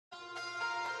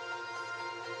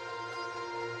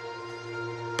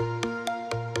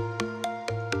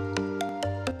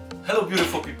Hello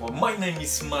beautiful people, my name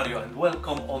is Mario and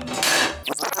welcome on...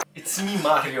 It's me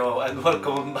Mario and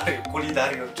welcome on Mario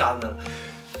Culinario channel.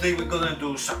 Today we're gonna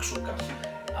do shakshuka.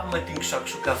 I'm making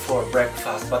shakshuka for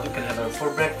breakfast, but you can have it for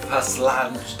breakfast,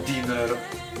 lunch, dinner,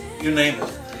 you name it.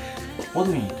 What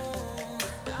do we need?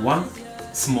 1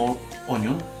 small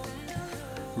onion,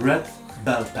 red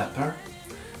bell pepper,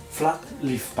 flat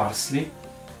leaf parsley,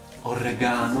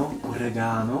 oregano,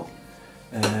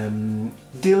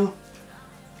 dill,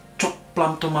 chopped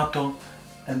plum tomato,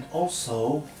 and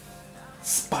also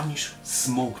Spanish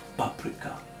smoked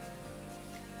paprika.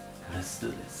 Let's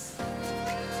do this.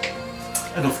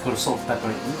 And of course salt, pepper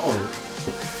and oil.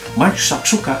 My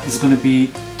shakshuka is gonna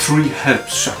be 3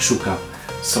 herbs shakshuka.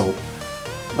 So,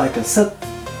 like I said,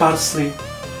 parsley,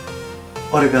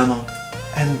 oregano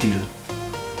and dill.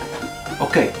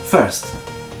 Okay, first,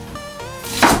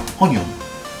 onion,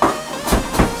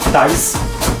 dice,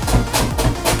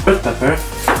 red pepper,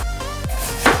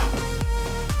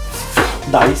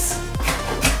 dice,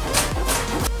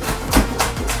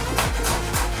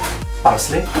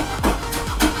 parsley,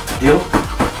 dill,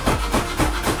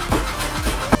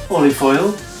 olive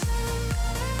oil,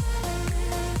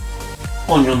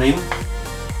 onion in,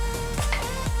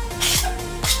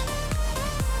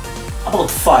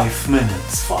 about 5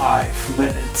 minutes, 5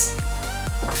 minutes.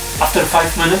 After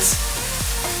 5 minutes,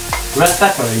 red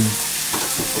pepper in.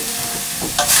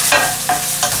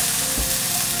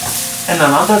 And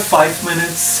another 5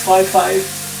 minutes, 5.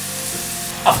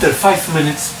 After 5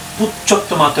 minutes, put chopped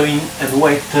tomato in and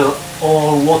wait till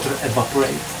all water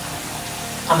evaporate.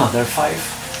 Another 5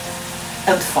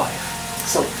 and 5.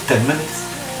 So 10 minutes.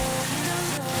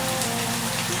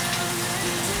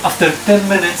 After 10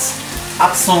 minutes,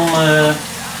 add some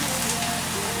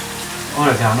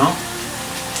oregano,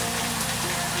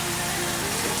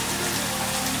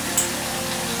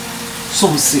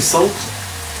 some sea salt,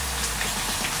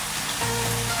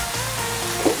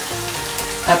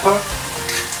 pepper,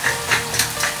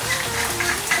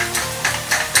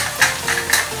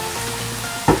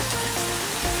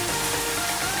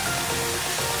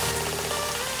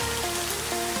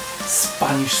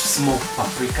 Spanish smoked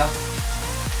paprika,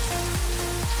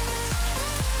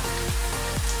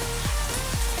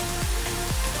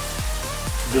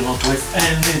 do not waste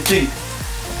anything.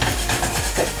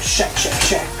 Okay, shake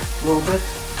a little bit.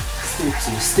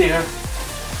 Stir.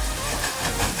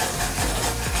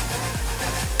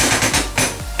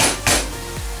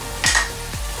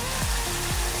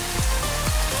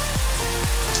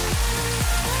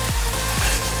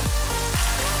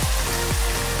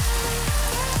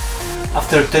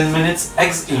 After 10 minutes,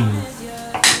 eggs in.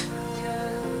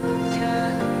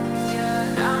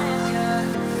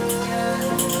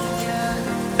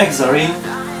 Eggs are in,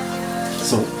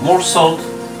 so more salt,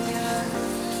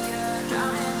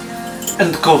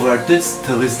 and cover this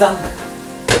till it's done.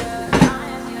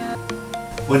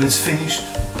 When it's finished,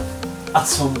 add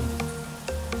some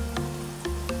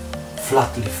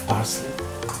flat leaf parsley,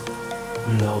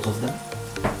 loads of them,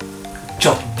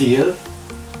 chopped dill,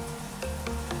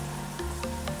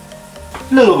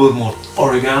 a little bit more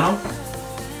oregano,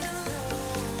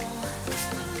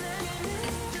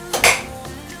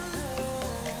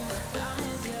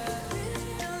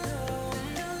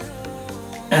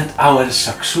 and our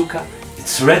shakshuka,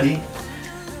 it's ready.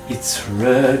 It's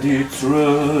ready.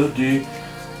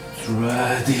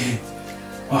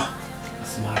 Oh,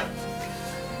 that's smart.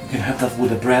 You can have that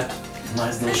with a bread,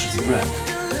 nice delicious bread.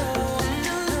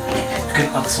 You can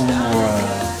add some more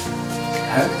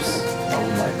herbs. I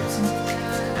would like some.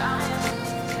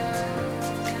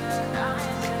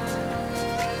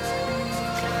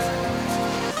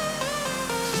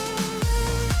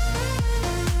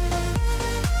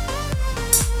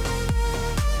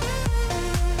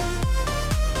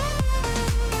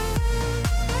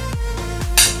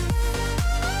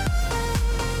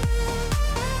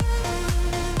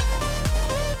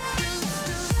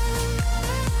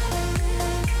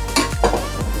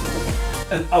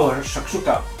 And our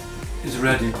shakshuka is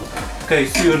ready. Okay,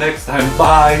 see you next time.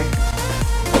 Bye!